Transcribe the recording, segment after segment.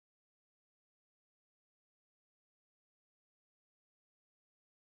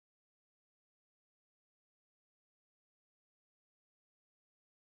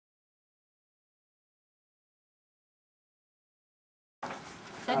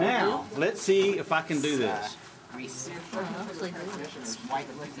Now, let's see if I can do this.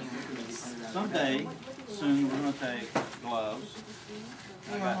 Someday, soon, we're going to take gloves.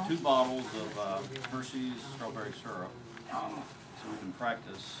 I got 2 bottles of Hershey's strawberry syrup, so we can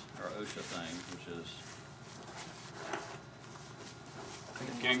practice our OSHA thing, which is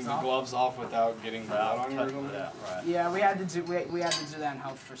getting the gloves off without getting blood on your touching it out, right? Yeah, we had to do that in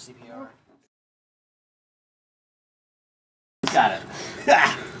health for CPR. Got it.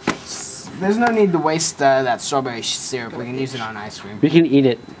 There's no need to waste that strawberry syrup. We can use it on ice cream. We can eat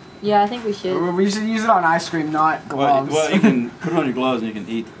it. Yeah, I think we should. We should use it on ice cream, not gloves. Well, you can put it on your gloves and you can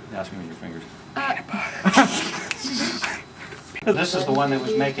eat the ice cream with your fingers. This is the one that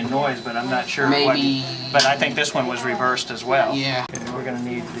was making noise, but I'm not sure Maybe. but I think this one was reversed as well. Yeah. And we're going to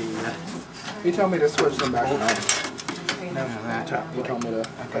need the... He told me to switch them back around. No, He told me to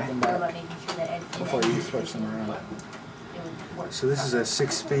put them back before you switch them around. So this is a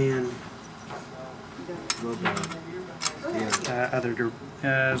 6-span robot.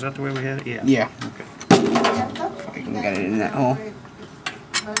 Yeah. Is that the way we had it? Yeah. Yeah. Okay. I can get it in that hole.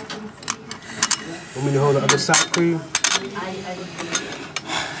 Want me to hold the other side for you?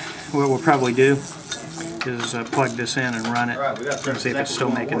 What we'll probably do is plug this in and run it and see if it's still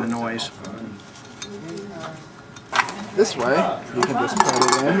making the noise. This way, you can just put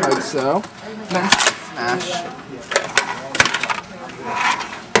it in like so. Smash.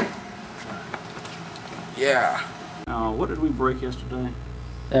 Yeah. What did we break yesterday?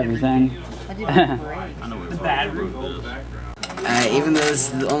 Everything. I know we broke this. Even though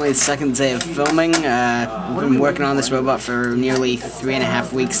this is only the second day of filming, we've been working on this robot for nearly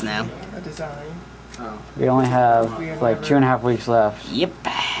 3.5 weeks now. We only have like 2.5 weeks left. Yep.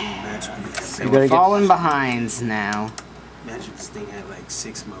 So We're falling behind now. Imagine this thing had like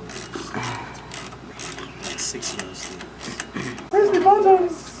 6 motors. Like 6 of those things. Where's the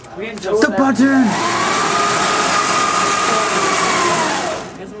buttons? The button!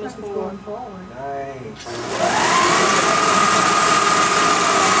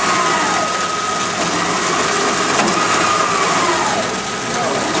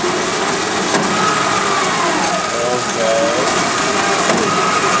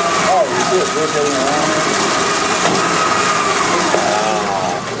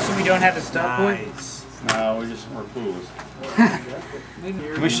 So we don't have the stop point? No, we're clueless.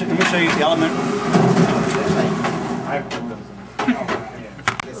 Let me show you the element.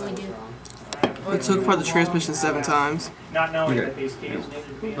 He took apart the transmission 7 times. Not knowing that these keys need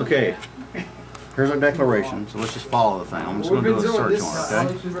to be... Okay, here's our declaration, so let's just follow the thing. I'm just going to do a search on it,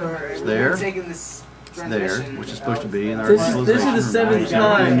 okay? It's there, it's there, which is supposed to be in our This is the 7th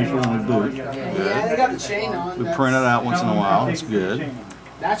time. Yeah, they got the chain on. We print it out once in a while, it's good.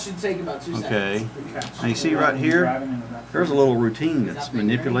 That should take about 2 seconds. Okay, now you see right here, there's a little routine that's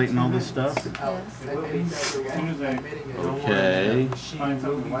manipulating all this stuff. Okay,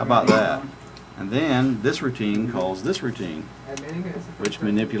 how about that? And then this routine calls this routine, which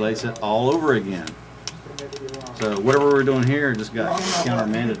manipulates it all over again. So whatever we're doing here just got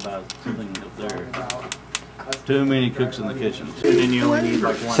countermanded by something up there. Too many cooks in the kitchen. And then you only need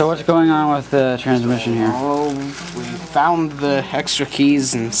like one. So what's going on with the transmission here? Oh, we found the extra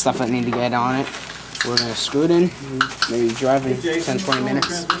keys and stuff that need to get on it. We're going to screw it in, maybe drive in 10-20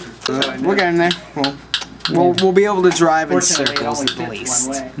 minutes. We're getting there. We'll be able to drive in circles at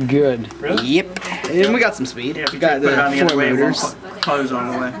least. Good. Yep. And we got some speed. We got the 4 motors. Close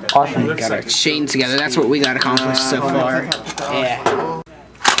on the way. Awesome. We got our chain together. That's what we got accomplished so far. Yeah.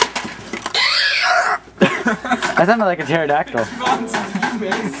 That sounded like a pterodactyl.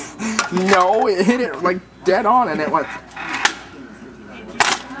 No, it hit it like dead on and it went.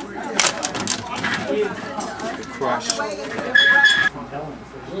 Crush.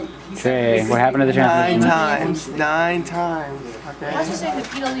 Okay, what happened to the transmission? 9 times. Okay. That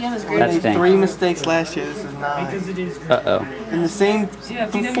stinks. 3 mistakes last year. This is 9. Uh-oh. In the same,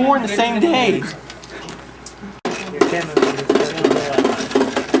 4 in the same day.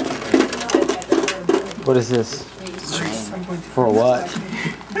 What is this? For what?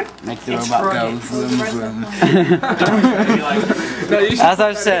 Make the robot go vroom vroom. As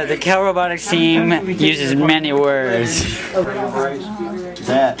I've said, the Kell Robotics team uses many words.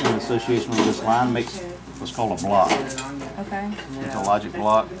 That, in association with this line, makes what's called a block. Okay. It's a logic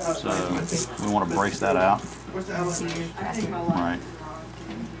block, so we want to brace that out. Right.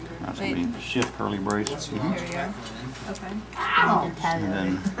 That's going to be shift curly brace. Okay. And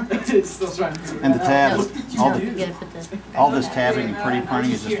then, and the tab, all this tabbing and pretty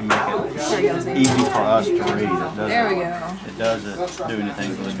printing is just to make it easy for us to read. There we go. It doesn't do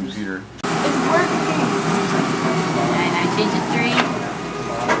anything for the computer. It's working. I changed it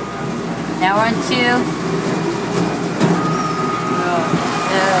 3. Now we're on 2.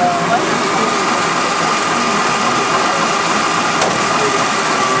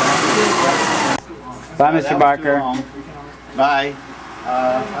 Bye, Mr. Barker. Bye.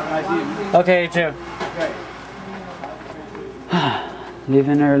 Have a nice evening. Okay, you too.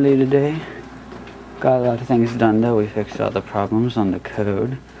 Leaving early today. Got a lot of things done though. We fixed all the problems on the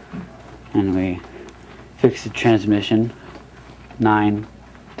code. And we fixed the transmission 9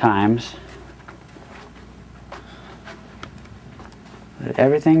 times. But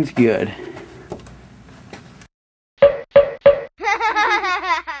everything's good.